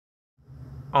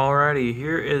Alrighty,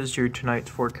 here is your tonight's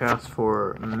forecast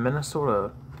for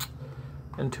Minnesota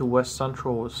into west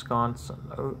central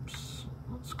Wisconsin. Oops,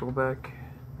 let's go back.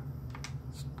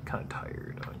 It's kind of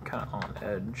tired. I'm kind of on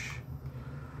edge.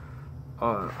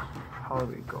 How do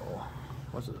we go?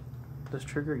 Was it this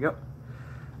trigger? Yep.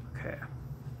 Okay.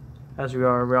 As we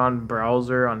are, we're on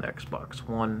browser on Xbox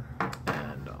One,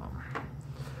 and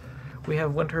we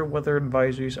have winter weather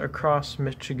advisories across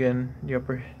Michigan, the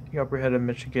upper head of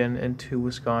Michigan, into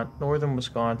Wisconsin, northern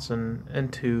Wisconsin,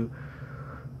 into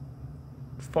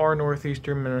far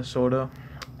northeastern Minnesota.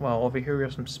 Well, over here we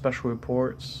have some special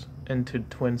reports into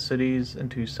Twin Cities,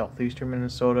 into southeastern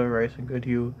Minnesota, Rice and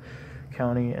Goodhue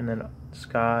County, and then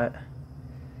Scott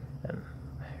and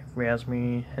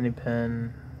Rasmussen,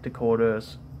 Hennepin, Dakota,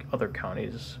 other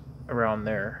counties around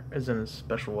there is in a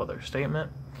special weather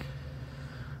statement.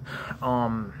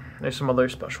 There's some other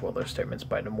special weather statements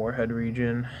by the Moorhead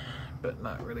region, but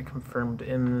not really confirmed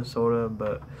in Minnesota.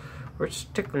 But let's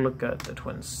take a look at the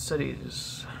Twin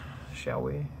Cities, shall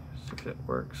we? See if it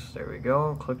works. There we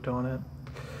go. Clicked on it.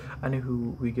 I knew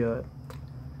who we got.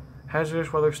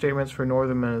 Hazardous weather statements for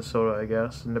northern Minnesota, I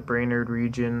guess, in the Brainerd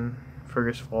region,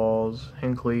 Fergus Falls,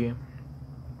 Hinckley.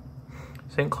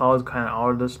 St. Cloud's kind of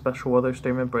out of the special weather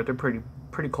statement, but they're pretty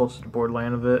close to the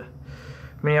borderline of it.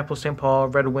 Minneapolis, St. Paul,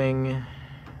 Red Wing,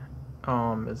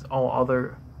 is all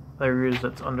other areas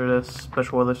that's under this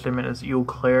special weather statement is Eau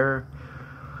Claire,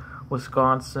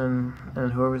 Wisconsin,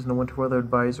 and whoever's in the winter weather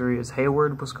advisory is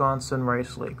Hayward, Wisconsin,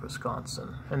 Rice Lake,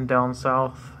 Wisconsin. And down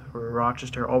south for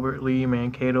Rochester, Albert Lee,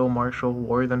 Mankato, Marshall,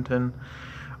 Worthington,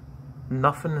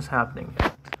 nothing is happening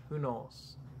yet. Who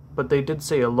knows? But they did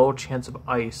say a low chance of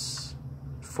ice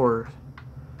for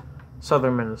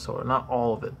southern Minnesota. Not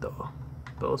all of it though.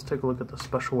 But let's take a look at the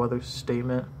special weather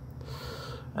statement.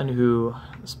 Anywho,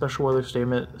 the special weather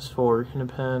statement is for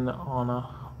Hennepin,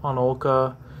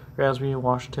 Onolka, Rasmussen,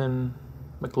 Washington,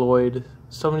 McLeod.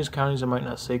 Some of these counties I might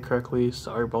not say correctly,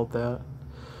 sorry about that.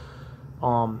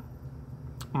 Mille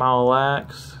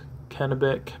Lacs,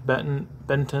 Kennebec,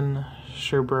 Benton,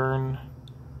 Sherburne,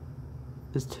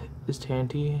 is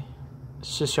Tanty,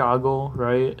 Chicago,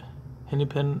 right?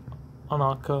 Hennepin,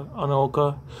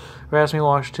 Onolka, Rasmussen,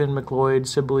 Washington, McLeod,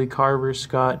 Sibley, Carver,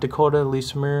 Scott, Dakota,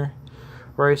 Leesmer,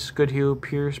 Rice, Goodhue,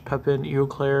 Pierce, Pepin, Eau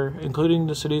Claire, including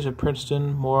the cities of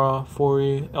Princeton, Mora,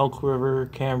 Forey, Elk River,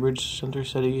 Cambridge, Center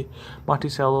City,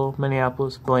 Monticello,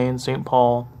 Minneapolis, Blaine, St.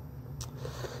 Paul,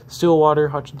 Stillwater,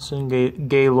 Hutchinson,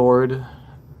 Gaylord,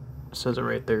 says it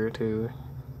right there too.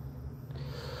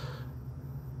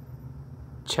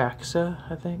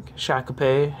 Chaxa, I think.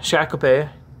 Shakopee.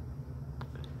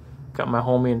 Got my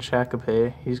homie in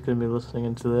Shakopee. He's going to be listening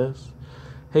into this.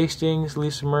 Hastings,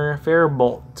 Leesmer,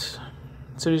 Faribault.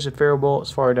 Cities of Faribault is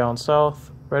far down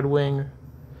south. Red Wing,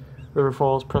 River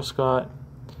Falls, Prescott,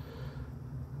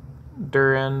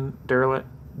 Durand,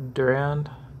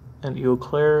 and Eau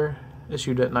Claire.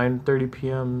 Issued at 9:30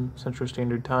 p.m. Central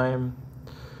Standard Time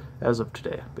as of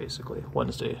today, basically.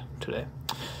 Wednesday today.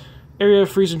 Area of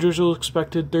freeze and drizzle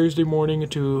expected Thursday morning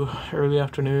into early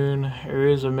afternoon.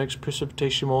 Areas of mixed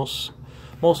precipitation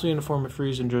mostly in the form of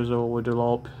freeze and drizzle will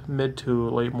develop mid to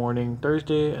late morning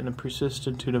Thursday and then persist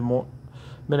into the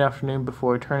mid-afternoon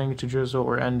before turning to drizzle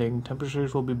or ending.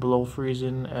 Temperatures will be below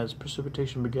freezing as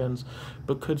precipitation begins,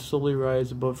 but could slowly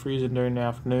rise above freezing during the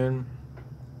afternoon.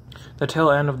 The tail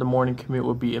end of the morning commute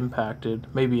will be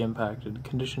may be impacted.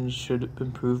 Conditions should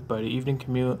improve by the evening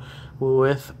commute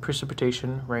with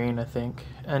precipitation, rain, I think,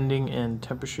 ending in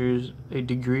temperatures a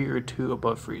degree or two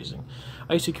above freezing.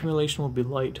 Ice accumulation will be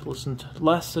light,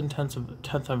 less than tenth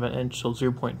of an inch, so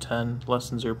 0.10, less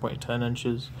than 0.10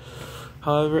 inches.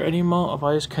 However, any amount of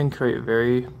ice can create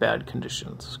very bad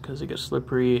conditions because it gets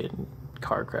slippery and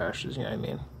car crashes, you know what I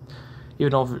mean?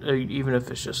 Even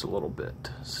if it's just a little bit,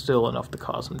 still enough to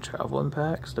cause some travel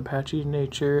impacts. The patchy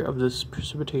nature of this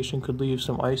precipitation could leave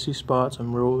some icy spots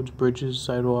on roads, bridges,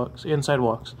 sidewalks,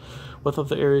 with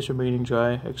other areas remaining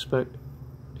dry. Expect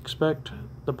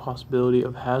the possibility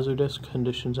of hazardous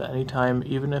conditions at any time,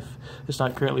 even if it's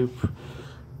not currently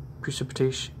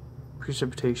precipitation,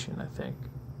 I think,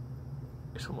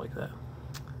 or something like that.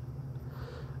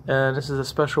 And this is a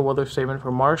special weather statement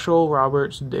for Marshall,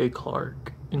 Roberts, Day,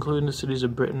 Clark, including the cities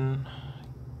of Britain,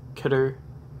 Kidder.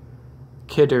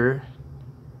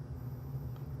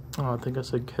 Oh, I think I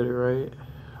said Kidder, right?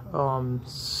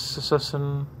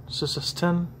 Sisseton,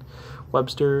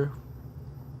 Webster,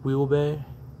 Wheelbay,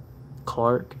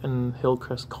 Clark, and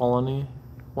Hillcrest Colony.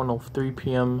 1:03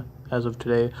 p.m. as of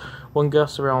today. Wind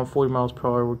gusts around 40 miles per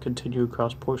hour will continue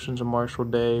across portions of Marshall,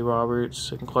 Day,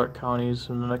 Roberts, and Clark counties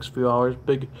in the next few hours.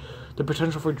 The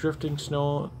potential for drifting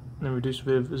snow and reduced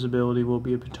visibility will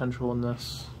be a potential in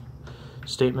this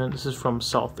statement. This is from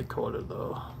South Dakota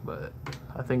though, but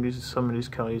I think some of these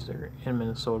counties are in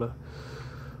Minnesota,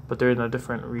 but they're in a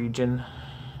different region,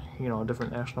 you know, a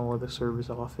different National Weather Service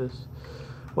office.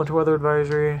 Winter weather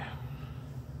advisory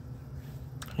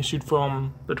issued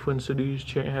from the Twin Cities,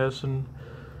 Chanhassen.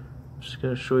 Just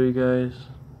gonna show you guys.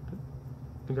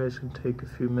 You guys can take a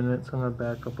few minutes. I'm gonna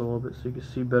back up a little bit so you can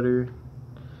see better.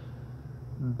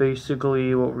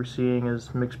 Basically, what we're seeing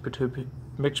is mixed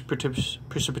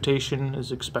precipitation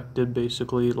is expected,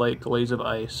 basically, like layers of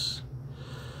ice.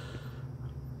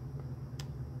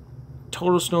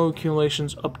 Total snow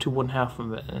accumulations up to 1/2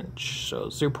 of an inch, so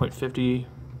 0.50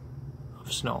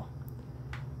 of snow.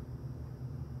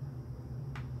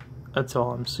 That's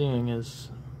all I'm seeing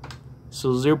is,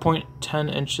 so 0.10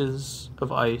 inches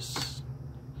of ice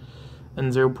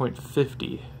and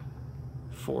 0.50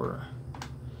 for,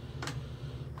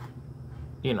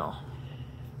 you know,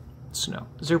 snow.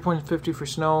 0.50 for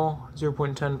snow,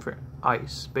 0.10 for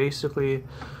ice. Basically,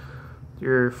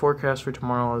 your forecast for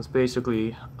tomorrow is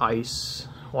basically ice.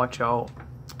 Watch out.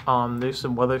 There's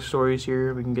some weather stories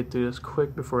here. We can get through this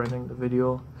quick before ending the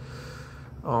video.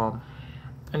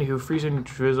 Anywho, freezing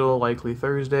drizzle likely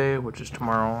Thursday, which is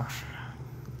tomorrow.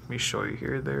 Let me show you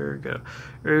here. There we go.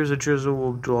 Areas of drizzle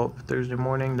will develop Thursday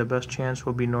morning. The best chance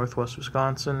will be northwest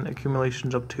Wisconsin.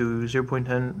 Accumulations up to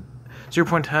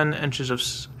 0.10 inches of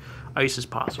ice is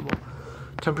possible.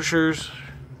 Temperatures,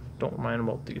 don't mind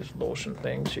about these lotion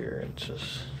things here. It's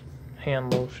just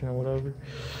hand lotion or whatever.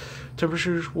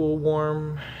 Temperatures will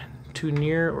warm to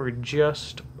near or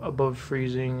just above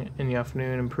freezing in the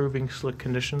afternoon, improving slick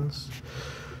conditions.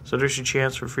 So there's your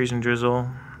chance for freezing drizzle.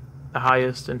 The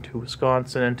highest into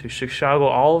Wisconsin, into Chicago,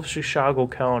 all of Chicago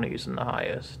counties in the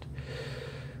highest.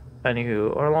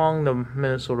 Anywho, along the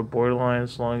Minnesota borderline,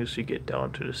 as long as you get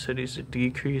down to the cities, it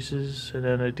decreases, and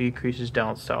then it decreases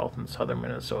down south in southern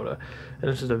Minnesota.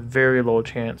 And this is a very low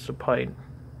chance of probably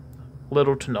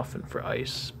little to nothing for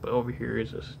ice. But over here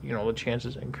is this, you know, the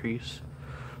chances increase.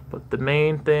 But the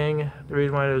main thing, the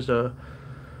reason why there's a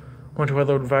winter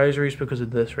weather advisory is because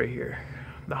of this right here.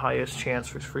 The highest chance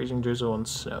for freezing drizzle and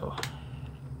snow.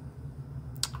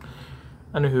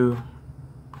 Anywho,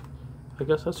 I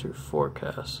guess that's your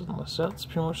forecast, unless that's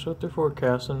pretty much what they're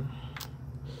forecasting.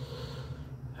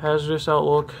 Hazardous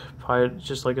outlook, probably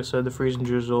just like I said, the freezing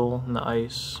drizzle and the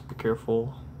ice. Be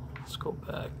careful. Let's go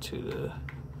back to the,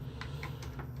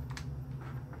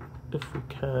 if we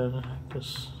can, I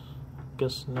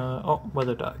guess not. Oh,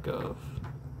 weather.gov.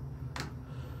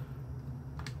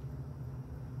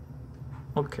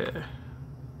 Okay.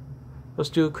 Let's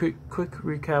do a quick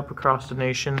recap across the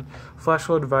nation. Flash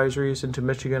flood advisories into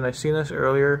Michigan. I've seen this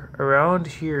earlier. Around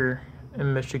here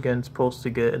in Michigan, it's supposed to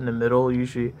get in the middle.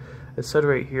 Usually, it said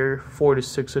right here, 4 to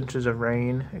 6 inches of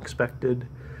rain expected.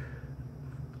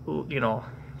 You know,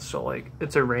 so like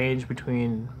it's a range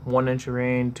between 1 inch of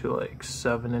rain to like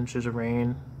 7 inches of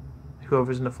rain.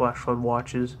 Whoever's in the flash flood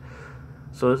watches.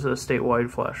 So this is a statewide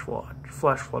flash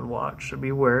flood watch. So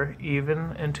beware,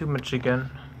 even into Michigan.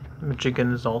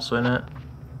 Michigan is also in it.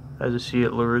 As you see,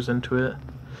 it lures into it.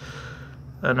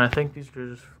 And I think these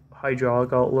are just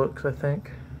hydraulic outlooks, I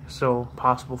think. So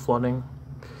possible flooding.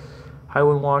 High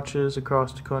wind watches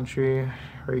across the country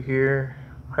right here.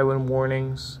 High wind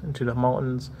warnings into the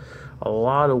mountains. A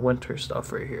lot of winter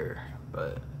stuff right here,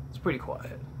 but it's pretty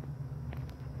quiet.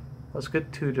 Let's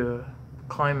get to the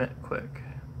climate quick.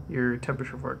 Your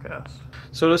temperature forecast.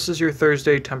 So this is your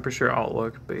Thursday temperature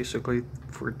outlook, basically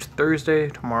for Thursday,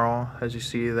 tomorrow, as you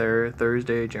see there,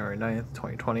 Thursday, January 9th,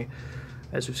 2020.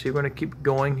 As you see, we're going to keep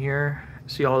going here,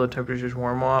 see all the temperatures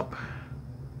warm up.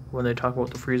 When they talk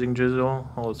about the freezing drizzle,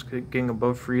 it's getting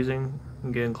above freezing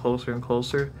and getting closer and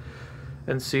closer,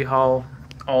 and see how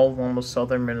all of almost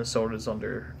southern Minnesota is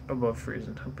under above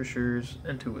freezing temperatures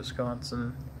into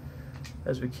Wisconsin.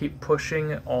 As we keep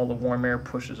pushing, all the warm air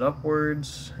pushes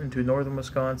upwards into northern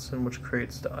Wisconsin, which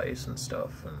creates the ice and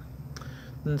stuff. And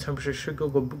then the temperature should go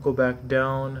back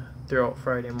down throughout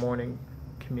Friday morning.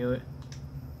 Commute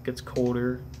gets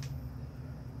colder.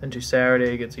 Into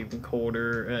Saturday, it gets even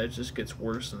colder, and it just gets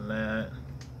worse than that.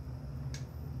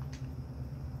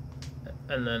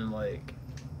 And then, like,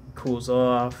 cools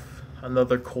off.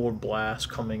 Another cold blast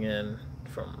coming in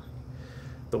from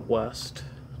the west.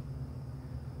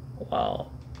 Wow,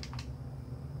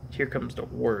 here comes the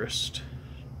worst.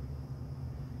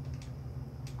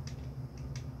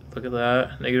 Look at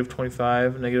that, negative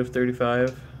 25, negative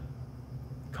 35.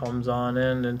 Comes on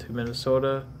in into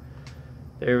Minnesota.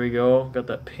 There we go, got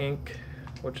that pink,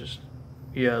 which is,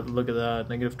 yeah, look at that,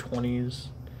 negative 20s.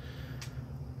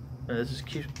 And it just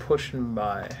keeps pushing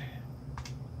by.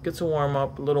 gets a warm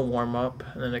up, a little warm up,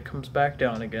 and then it comes back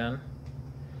down again.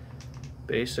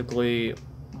 Basically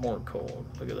more cold.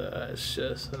 Look at that. It's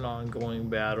just an ongoing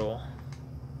battle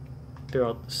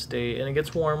throughout the state, and it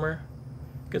gets warmer.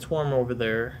 It gets warmer over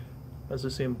there, as I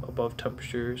see above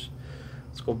temperatures.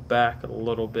 Let's go back a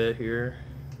little bit here.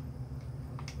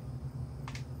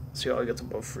 See how it gets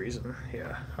above freezing.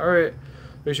 Yeah. All right.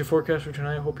 There's your forecast for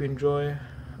tonight. Hope you enjoy.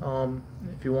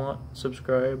 If you want,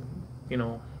 subscribe. You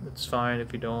know, it's fine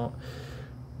if you don't.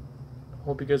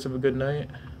 Hope you guys have a good night.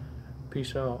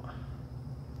 Peace out.